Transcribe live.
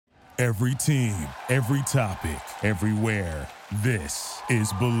Every team, every topic, everywhere. This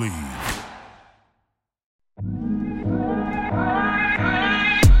is Believe.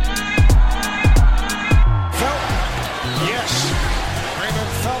 Felton, yes.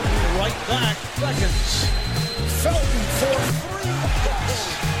 Raymond Felton right back. Seconds. Felton for three.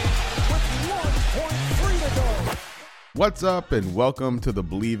 With 1.3 to go. What's up, and welcome to the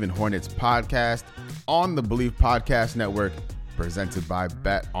Believe in Hornets podcast on the Believe Podcast Network, presented by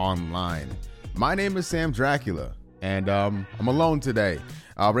Bet Online. My name is Sam Dracula, and I'm alone today.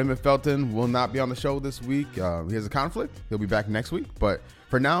 Raymond Felton will not be on the show this week. He has a conflict. He'll be back next week, but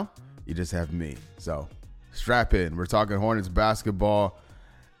for now, you just have me. So strap in. We're talking Hornets basketball,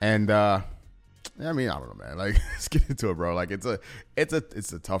 and I don't know, man. Like, let's get into it, bro. Like, it's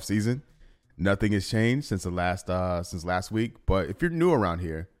a tough season. Nothing has changed since last week. But if you're new around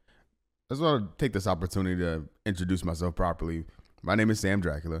here, I just want to take this opportunity to introduce myself properly. My name is Sam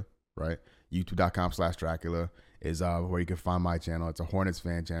Dracula, right? YouTube.com/Dracula is where you can find my channel. It's a Hornets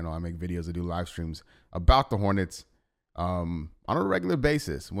fan channel. I make videos, I do live streams about the Hornets on a regular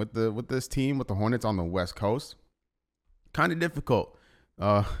basis. With this team, with the Hornets on the West Coast, kind of difficult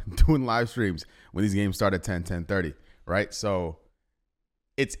doing live streams when these games start at 10:30, right? So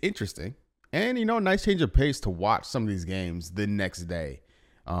it's interesting. And, nice change of pace to watch some of these games the next day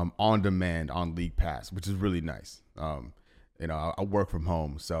on demand on League Pass, which is really nice. I work from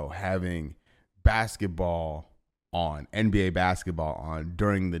home, so having basketball on, NBA basketball on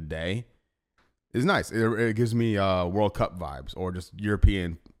during the day is nice. It gives me World Cup vibes or just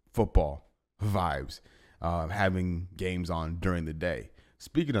European football vibes, having games on during the day.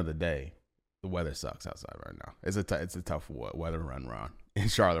 Speaking of the day, the weather sucks outside right now. It's a tough weather run around in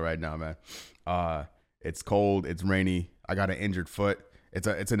Charlotte right now, man. It's cold. It's rainy. I got an injured foot. It's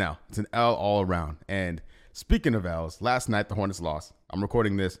an L. It's an L all around. And speaking of L's, last night the Hornets lost. I'm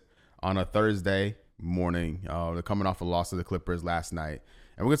recording this on a Thursday morning. They're coming off a loss to the Clippers last night,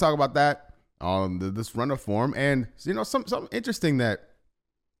 and we're gonna talk about that. This run of form, and something interesting that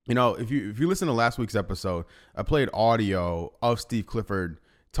if you listen to last week's episode, I played audio of Steve Clifford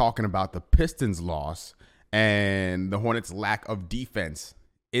talking about the Pistons loss and the Hornets' lack of defense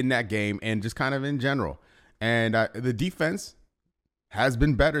in that game and just kind of in general. And the defense has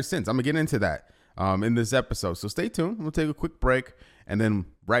been better since. I'm going to get into that in this episode. So stay tuned. We'll take a quick break and then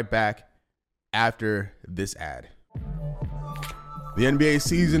right back after this ad. The NBA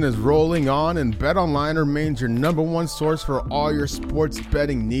season is rolling on, and BetOnline remains your number one source for all your sports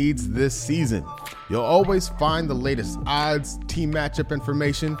betting needs this season. You'll always find the latest odds, team matchup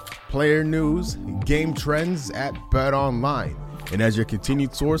information, player news, game trends at BetOnline. And as your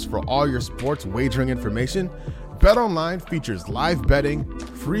continued source for all your sports wagering information, BetOnline features live betting,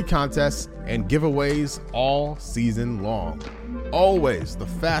 free contests, and giveaways all season long. Always the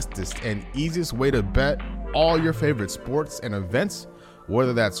fastest and easiest way to bet all your favorite sports and events,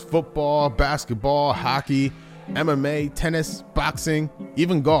 whether that's football, basketball, hockey, MMA, tennis, boxing,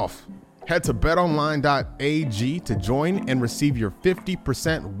 even golf. Head to betonline.ag to join and receive your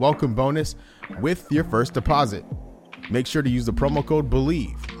 50% welcome bonus with your first deposit. Make sure to use the promo code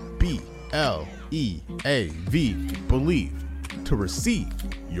BELIEVE, BLEAV, BELIEVE, to receive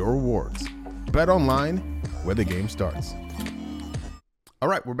your rewards. Bet online, where the game starts. All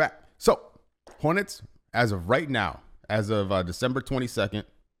right, we're back. So, Hornets, as of right now, as of December 22nd,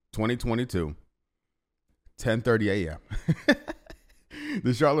 2022, 10:30 a.m.,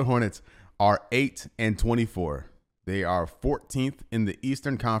 the Charlotte Hornets are 8-24. They are 14th in the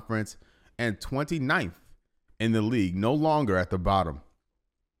Eastern Conference and 29th in the league, no longer at the bottom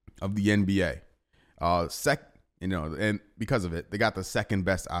of the NBA. And because of it, they got the second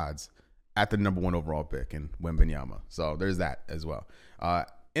best odds at the number one overall pick in Wembanyama. So there's that as well.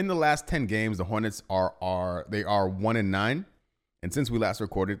 In the last 10 games, the Hornets are 1-9. And since we last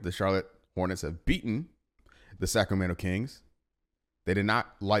recorded, the Charlotte Hornets have beaten the Sacramento Kings. They did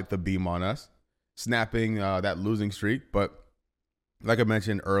not light the beam on us, snapping that losing streak. But like I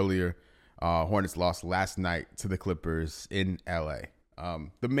mentioned earlier, Hornets lost last night to the Clippers in LA.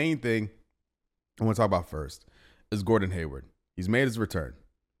 The main thing I want to talk about first is Gordon Hayward. He's made his return.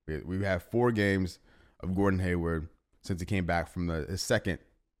 We have 4 games of Gordon Hayward since he came back from his second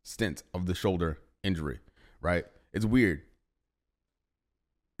stint of the shoulder injury, right? It's weird.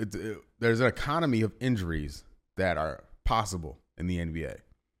 There's an economy of injuries that are possible in the NBA,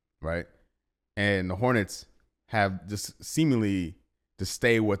 right? And the Hornets have just seemingly to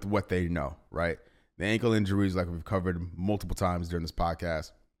stay with what they know, right? The ankle injuries, like we've covered multiple times during this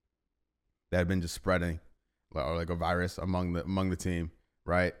podcast, that have been just spreading or like a virus among the team,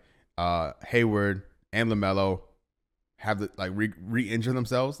 right? Hayward and LaMelo have the re-injure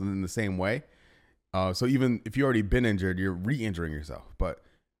themselves in the same way. So even if you already been injured, you're re-injuring yourself. But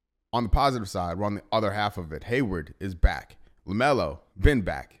on the positive side, we're on the other half of it. Hayward is back. LaMelo been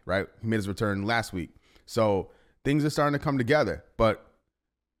back, right? He made his return last week. So things are starting to come together. But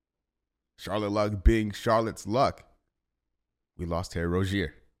Charlotte luck being Charlotte's luck, we lost Terry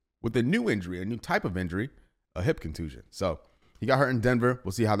Rozier with a new injury, a new type of injury, a hip contusion. So he got hurt in Denver.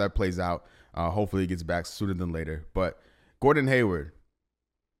 We'll see how that plays out. Hopefully he gets back sooner than later. But Gordon Hayward,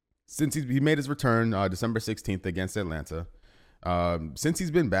 since he made his return December 16th against Atlanta, since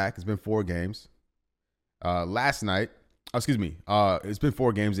he's been back, it's been 4 games. It's been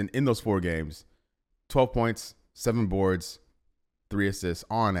 4 games. And in those 4 games, 12 points, 7 boards, 3 assists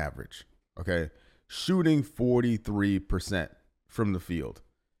on average. Okay. Shooting 43% from the field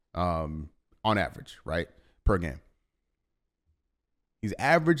on average, right? Per game. He's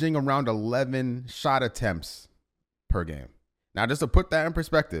averaging around 11 shot attempts per game. Now, just to put that in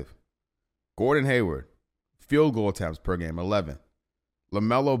perspective, Gordon Hayward, field goal attempts per game, 11.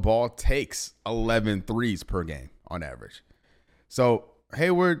 LaMelo Ball takes 11 threes per game on average. So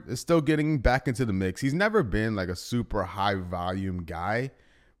Hayward is still getting back into the mix. He's never been like a super high volume guy,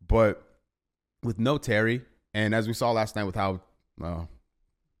 but with no Terry, and as we saw last night with how, there's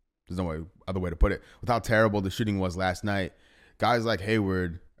no other way to put it, with how terrible the shooting was last night, guys like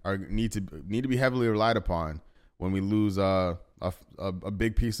Hayward need to be heavily relied upon when we lose a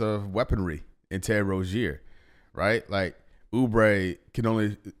big piece of weaponry in Terry Rozier, right? Like Oubre can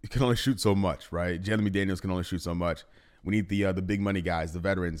only shoot so much, right? Jeremy Daniels can only shoot so much. We need the big money guys, the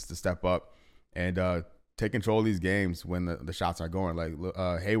veterans, to step up and take control of these games when the shots are going. Like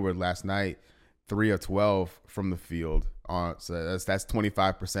Hayward last night, 3 of 12 from the field. So that's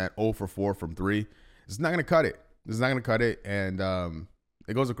 25%, 0 for 4 from 3. It's not going to cut it. It's not going to cut it. And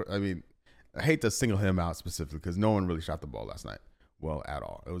it goes, I mean, I hate to single him out specifically because no one really shot the ball last night well at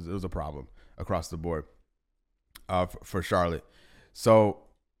all. It was a problem across the board for Charlotte. So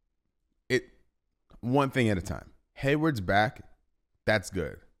one thing at a time. Hayward's back. That's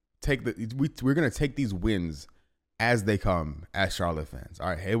good. We're going to take these wins as they come as Charlotte fans. All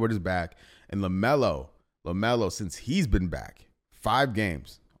right, Hayward is back. And LaMelo, since he's been back, 5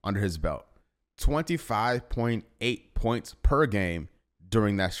 games under his belt, 25.8 points per game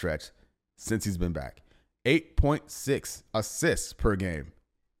during that stretch since he's been back. 8.6 assists per game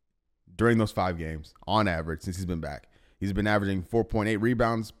during those 5 games on average since he's been back. He's been averaging 4.8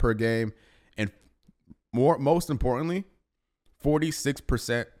 rebounds per game. And most importantly,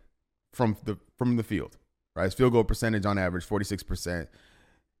 46% from the field. Right? His field goal percentage on average, 46%.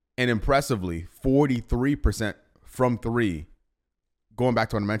 And impressively, 43% from 3, going back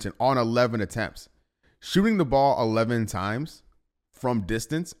to what I mentioned, on 11 attempts. Shooting the ball 11 times from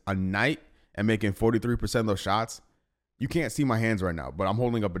distance a night and making 43% of those shots, you can't see my hands right now, but I'm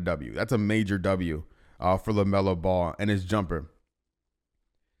holding up a W. That's a major W for LaMelo Ball and his jumper.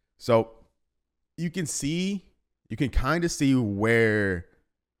 So you can kind of see where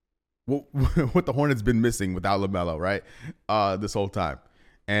what the Hornets been missing without LaMelo, right? This whole time.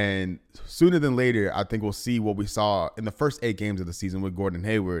 And sooner than later, I think we'll see what we saw in the first 8 games of the season with Gordon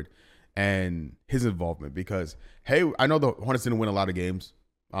Hayward and his involvement. Because I know the Hornets didn't win a lot of games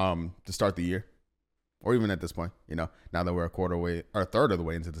to start the year, or even at this point, now that we're a third of the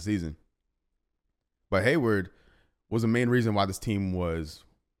way into the season. But Hayward was the main reason why this team was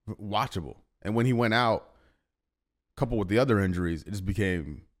watchable. And when he went out, coupled with the other injuries, it just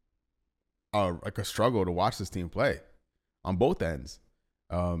became like a struggle to watch this team play on both ends.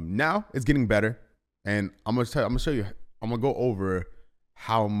 Now it's getting better, and I'm gonna go over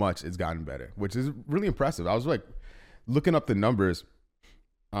how much it's gotten better, which is really impressive. I was like looking up the numbers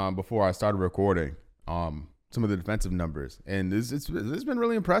before I started recording, some of the defensive numbers, and it's been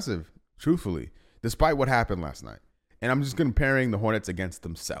really impressive, truthfully, despite what happened last night. And I'm just comparing the Hornets against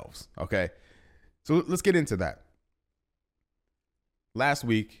themselves. Okay, so let's get into that. Last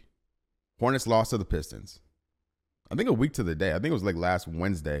week, Hornets lost to the Pistons. I think a week to the day. I think it was like last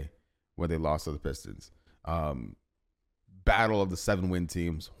Wednesday where they lost to the Pistons. Battle of the 7-win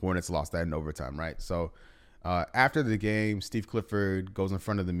teams. Hornets lost that in overtime, right? So after the game, Steve Clifford goes in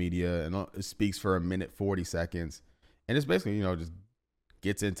front of the media and speaks for 1:40 seconds. And it's basically, just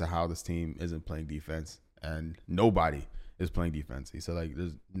gets into how this team isn't playing defense and nobody is playing defense. He said,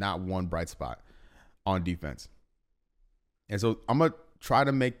 there's not one bright spot on defense. And so I'm going to try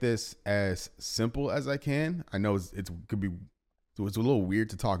to make this as simple as I can. I know it's a little weird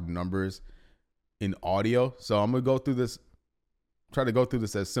to talk numbers in audio. So I'm going to try to go through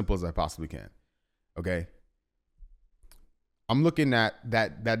this as simple as I possibly can. Okay. I'm looking at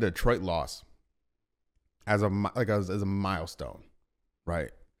that Detroit loss as a milestone,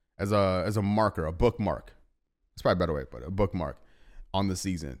 right? As a marker, a bookmark. It's probably a better way, but a bookmark on the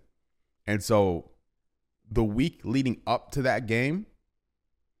season. And so the week leading up to that game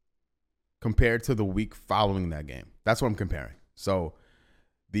compared to the week following that game, that's what I'm comparing. So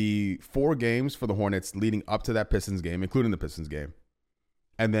the 4 games for the Hornets leading up to that Pistons game, including the Pistons game,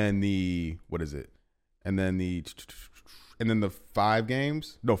 and then the 5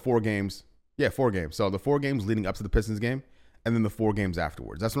 games, no, 4 games. Yeah, 4 games. So the 4 games leading up to the Pistons game, and then the 4 games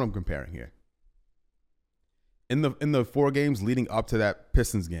afterwards. That's what I'm comparing here. In the 4 games leading up to that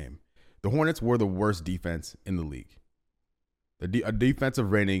Pistons game, the Hornets were the worst defense in the league. A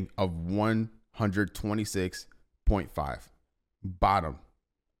defensive rating of 126.5. Bottom.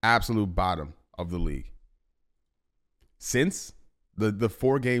 Absolute bottom of the league. Since the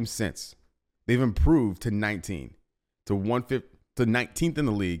 4 games since, they've improved to 19 to 19th in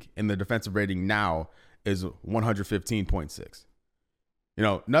the league, and the defensive rating now is 115.6.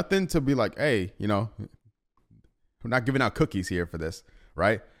 Nothing to be like, hey, we're not giving out cookies here for this,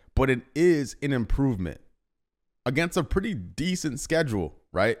 right? But it is an improvement against a pretty decent schedule,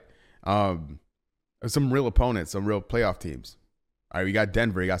 right? Some real opponents, some real playoff teams. All right, you got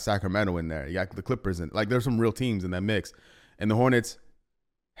Denver, you got Sacramento in there, you got the Clippers, and there's some real teams in that mix. And the Hornets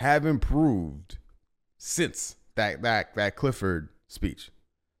have improved since that Clifford speech.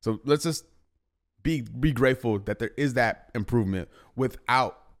 So let's just be grateful that there is that improvement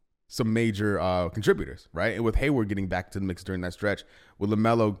without some major contributors, right? And with Hayward getting back to the mix during that stretch, with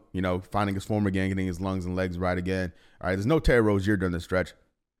LaMelo, finding his form again, getting his lungs and legs right again. All right, there's no Terry Rozier during the stretch.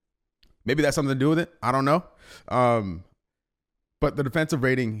 Maybe that's something to do with it. I don't know. But the defensive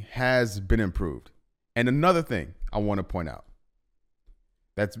rating has been improved. And another thing I want to point out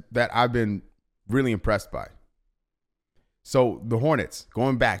that I've been really impressed by. So the Hornets,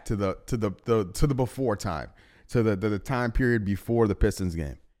 going back to the before time, to the time period before the Pistons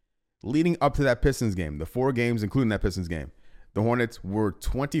game, leading up to that Pistons game, the 4 games including that Pistons game, the Hornets were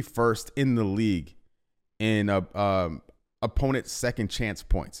 21st in the league in opponent's second chance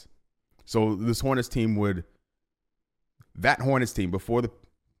points. So this Hornets team before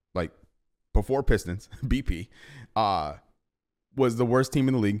Pistons, BP, was the worst team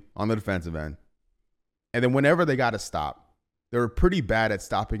in the league on the defensive end. And then whenever they got a stop, they were pretty bad at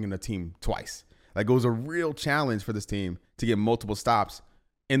stopping in a team twice. Like, it was a real challenge for this team to get multiple stops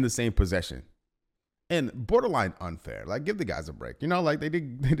in the same possession. And borderline unfair. Like, give the guys a break. They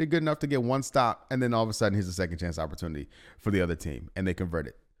did good enough to get one stop, and then all of a sudden here's a second chance opportunity for the other team, and they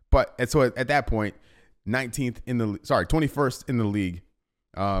converted. And so at that point, 21st in the league,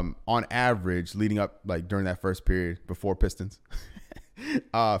 on average, leading up during that first period before Pistons,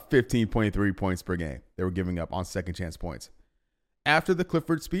 15.3 points per game they were giving up on second chance points. After the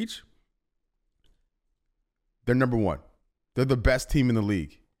Clifford speech, they're number 1. They're the best team in the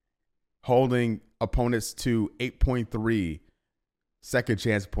league, holding opponents to 8.3 second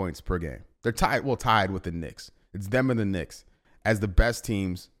chance points per game. They're tied with the Knicks. It's them and the Knicks as the best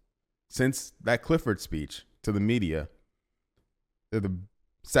teams since that Clifford speech to the media. They're the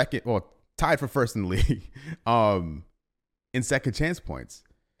tied for first in the league in second chance points.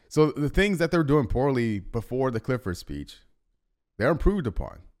 So the things that they're doing poorly before the Clifford speech, they're improved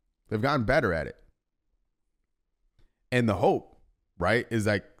upon. They've gotten better at it. And the hope, right, is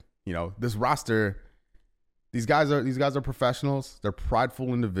this roster, these guys are professionals. They're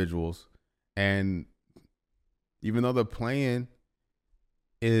prideful individuals. And even though the play-in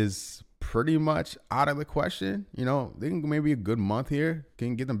is pretty much out of the question, they can maybe a good month here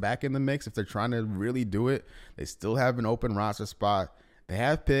can get them back in the mix if they're trying to really do it. They still have an open roster spot. They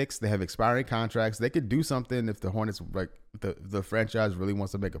have picks. They have expiring contracts. They could do something if the Hornets, the franchise really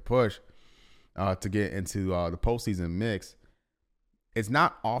wants to make a push to get into the postseason mix. It's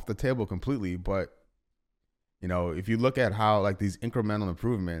not off the table completely, but if you look at how these incremental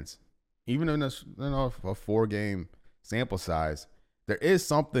improvements, even in a 4-game sample size, there is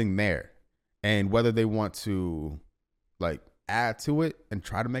something there. And whether they want to add to it and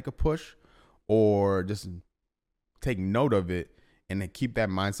try to make a push, or just take note of it and then keep that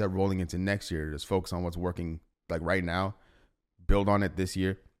mindset rolling into next year, just focus on what's working right now, build on it this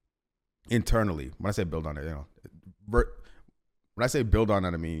year internally. When I say build on it, when I say build on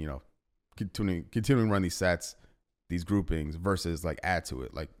it, I mean, continuing to run these sets, these groupings, versus add to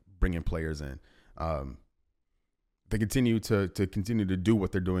it, bringing players in. They continue to do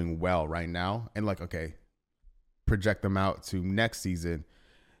what they're doing well right now, and project them out to next season.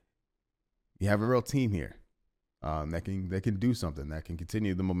 You have a real team here that can do something, that can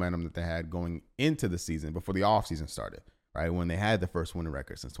continue the momentum that they had going into the season before the offseason started, right? When they had the first winning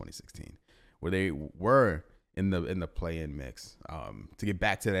record since 2016, where they were in the play-in mix. To get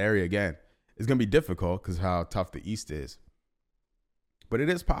back to the area again, it's going to be difficult because how tough the East is. But it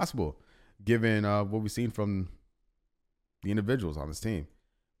is possible, given what we've seen from the individuals on this team.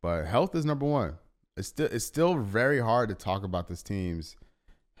 But health is number one. It's still very hard to talk about this team's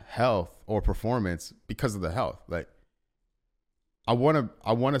health or performance because of the health. Like, I want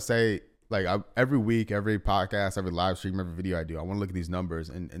to say, like, every week, every podcast, every live stream, every video I do, I want to look at these numbers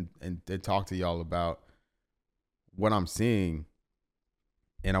and talk to y'all about what I'm seeing,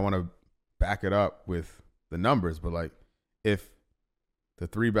 and I want to back it up with the numbers. But like, if the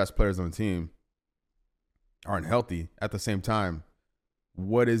three best players on the team aren't healthy at the same time,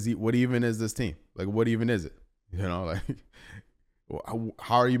 what even is this team? Like, what even is it? You know, like,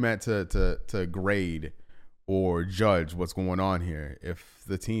 how are you meant to grade or judge what's going on here if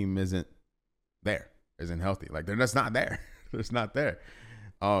the team isn't healthy? Like, they're just not there. It's not there.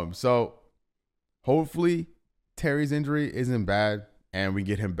 So hopefully Terry's injury isn't bad and we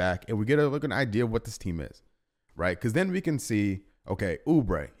get him back and we get an idea of what this team is, right? Because then we can see, okay,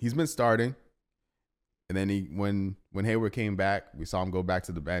 Oubre, he's been starting. And then when Hayward came back, we saw him go back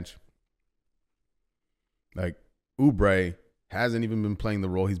to the bench. Like, Oubre hasn't even been playing the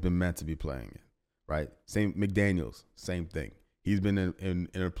role he's been meant to be playing, right? Same McDaniels, same thing. He's been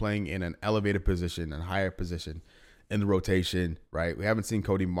playing in an elevated position, a higher position in the rotation, right? We haven't seen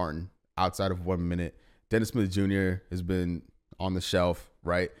Cody Martin outside of 1 minute. Dennis Smith Jr. has been on the shelf,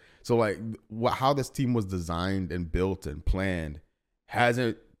 right? So, like, how this team was designed and built and planned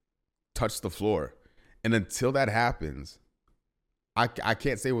hasn't touched the floor. And until that happens, I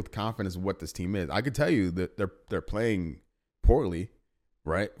can't say with confidence what this team is. I could tell you that they're playing poorly,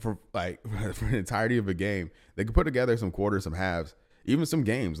 right? For the entirety of a game. They could put together some quarters, some halves, even some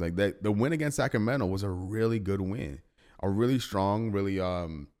games. Like, the win against Sacramento was a really good win. A really strong, really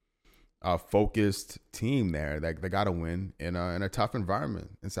focused team there that they got to win in a tough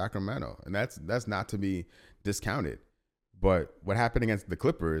environment in Sacramento. And that's not to be discounted. But what happened against the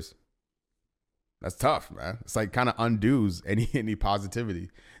Clippers, that's tough, man. It's like kind of undoes any positivity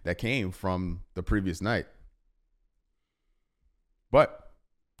that came from the previous night. But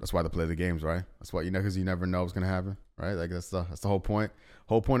that's why they play the games, right? That's why, because you never know what's gonna happen, right? Like, that's the whole point.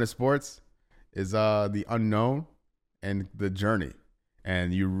 Whole point of sports is the unknown and the journey,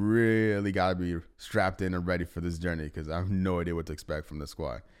 and you really gotta be strapped in and ready for this journey because I have no idea what to expect from the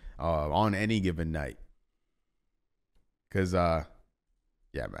squad on any given night. Because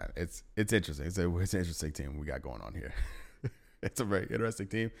yeah, man, it's interesting. It's an interesting team we got going on here. It's a very interesting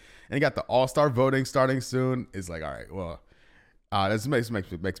team. And you got the All-Star voting starting soon. It's like, all right, well, this makes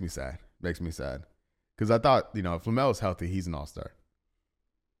me sad. Makes me sad. Because I thought, if LaMelo's healthy, he's an All-Star.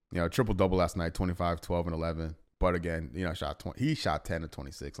 Triple-double last night, 25, 12, and 11. But again, he shot 10 of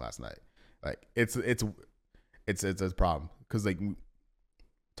 26 last night. Like, it's a problem. Because, like, we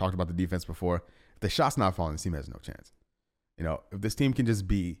talked about the defense before. If the shot's not falling, the team has no chance. If this team can just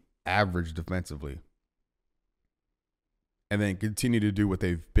be average defensively and then continue to do what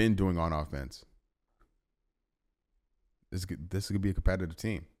they've been doing on offense, this could be a competitive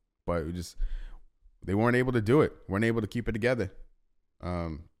team. But they weren't able to do it. Weren't able to keep it together.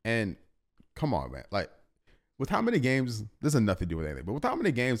 And come on, man. Like, with how many games, this has nothing to do with anything, but with how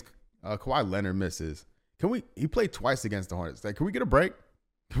many games Kawhi Leonard misses, he played twice against the Hornets. Like, can we get a break?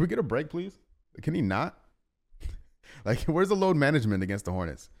 Can we get a break, please? Can he not? Like, where's the load management against the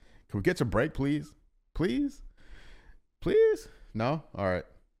Hornets? Can we get your break, please? Please? Please? No? All right.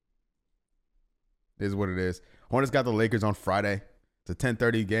 It is what it is. Hornets got the Lakers on Friday. It's a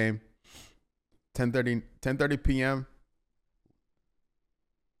 10:30 game. 10:30 p.m.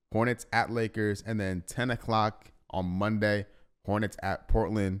 Hornets at Lakers. And then 10 o'clock on Monday, Hornets at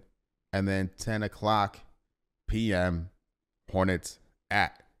Portland. And then 10 o'clock p.m., Hornets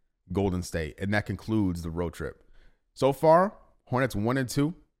at Golden State. And that concludes the road trip. So far, Hornets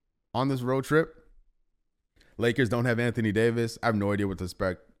 1-2 on this road trip. Lakers don't have Anthony Davis. I have no idea what to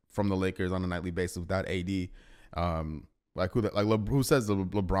expect from the Lakers on a nightly basis without AD. Who says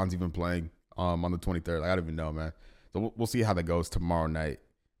LeBron's even playing on the 23rd? Like, I don't even know, man. So we'll see how that goes tomorrow night.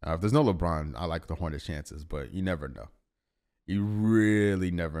 If there's no LeBron, I like the Hornets' chances, but you never know. You really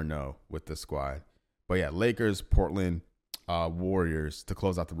never know with the squad. But yeah, Lakers, Portland, Warriors to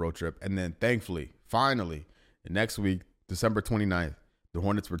close out the road trip, and then thankfully, finally, next week, December 29th, the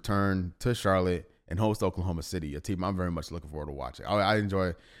Hornets return to Charlotte and host Oklahoma City, a team I'm very much looking forward to watching. I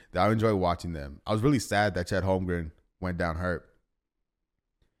enjoy watching them. I was really sad that Chet Holmgren went down hurt.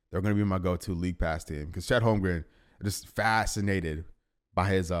 They're going to be my go-to league pass team because Chet Holmgren, just fascinated by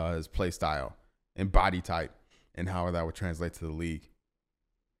his play style and body type and how that would translate to the league.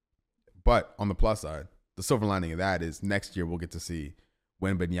 But on the plus side, the silver lining of that is next year we'll get to see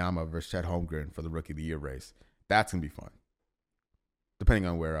Wembanyama versus Chet Holmgren for the Rookie of the Year race. That's going to be fun. Depending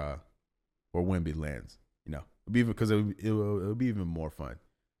on where Wemby lands, it'll be even more fun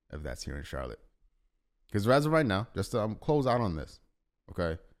if that's here in Charlotte. Because as of right now, just to close out on this,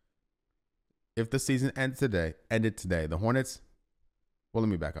 okay? If the season ended today, the Hornets, well, let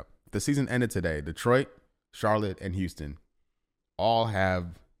me back up. If the season ended today, Detroit, Charlotte, and Houston all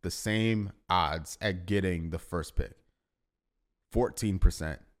have the same odds at getting the first pick.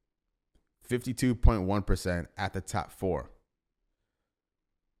 14%, 52.1% at the top four.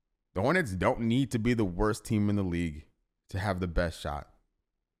 The Hornets don't need to be the worst team in the league to have the best shot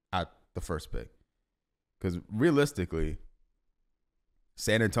at the first pick. Because realistically,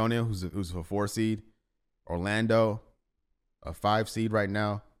 San Antonio, who's a 4 seed, Orlando, a 5 seed right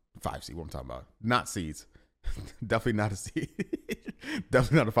now. 5 seed, what I'm talking about. Not seeds. Definitely not a seed.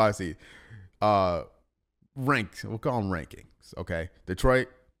 Definitely not a 5 seed. Ranked. We'll call them rankings. Okay. Detroit,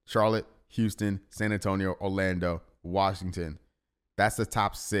 Charlotte, Houston, San Antonio, Orlando, Washington. That's the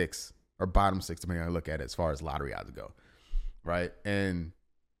top 6 or bottom 6, depending on how you look at it, as far as lottery odds go. Right. And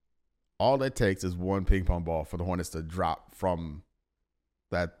all it takes is one ping pong ball for the Hornets to drop from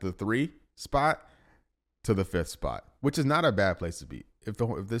the 3 spot to the 5th spot, which is not a bad place to be. If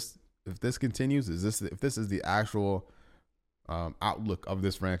this continues, if this is the actual outlook of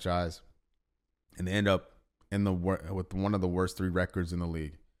this franchise, and they end up with one of the worst 3 records in the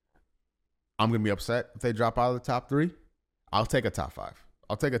league, I'm gonna be upset if they drop out of the top 3. I'll take a top 5.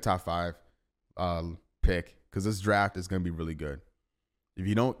 I'll take a top 5 pick because this draft is gonna be really good. If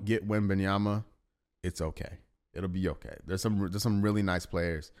you don't get Wembanyama, it's okay. It'll be okay. There's some really nice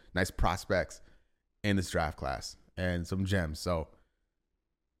players, nice prospects in this draft class, and some gems. So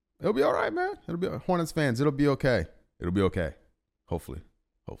it'll be all right, man. It'll be Hornets fans. It'll be okay. It'll be okay. Hopefully,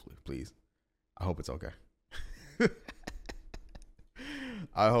 please. I hope it's okay.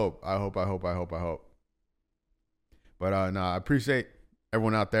 I hope. But no, I appreciate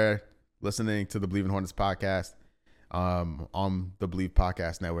everyone out there listening to the Believe in Hornets podcast on the Believe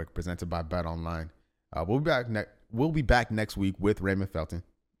Podcast Network, presented by Bet Online. We'll be back next week with Raymond Felton.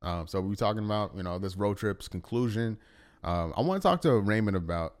 So we'll be talking about this road trip's conclusion. I want to talk to Raymond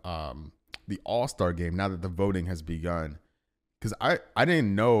about the All-Star game now that the voting has begun, because I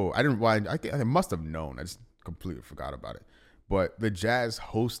didn't know. I must have known. I just completely forgot about it. But the Jazz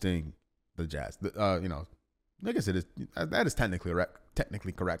hosting the Jazz, I guess it is. That is technically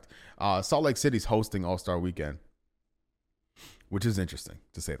correct. Salt Lake City's hosting All-Star Weekend, which is interesting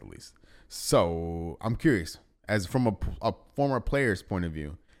to say the least. So I'm curious, as from a former player's point of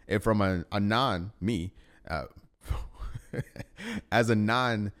view, and from a non-me, as a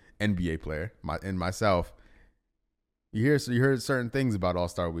non-NBA player, myself, you heard certain things about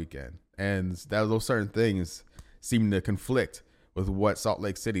All-Star Weekend, and those certain things seem to conflict with what Salt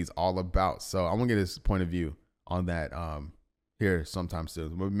Lake City is all about. So I'm gonna get his point of view on that here sometime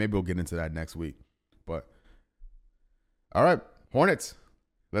soon. Maybe we'll get into that next week. But all right, Hornets,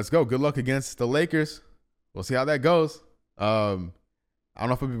 let's go. Good luck against the Lakers. We'll see how that goes. I don't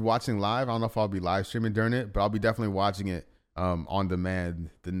know if I'll be watching live. I don't know if I'll be live streaming during it, but I'll be definitely watching it on demand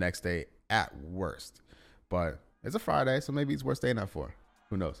the next day at worst. But it's a Friday, so maybe it's worth staying up for.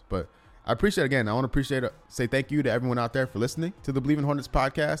 Who knows? But I appreciate it again. I want to say thank you to everyone out there for listening to the Believe in Hornets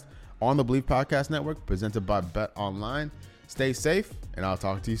podcast on the Believe Podcast Network, presented by Bet Online. Stay safe, and I'll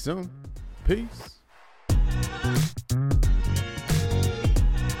talk to you soon. Peace.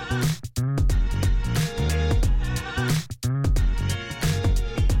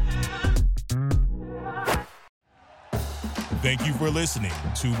 Thank you for listening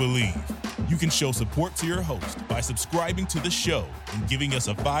to Believe. You can show support to your host by subscribing to the show and giving us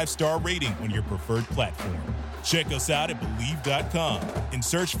a 5-star rating on your preferred platform. Check us out at Believe.com and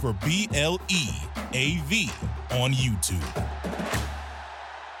search for BLEAV on YouTube.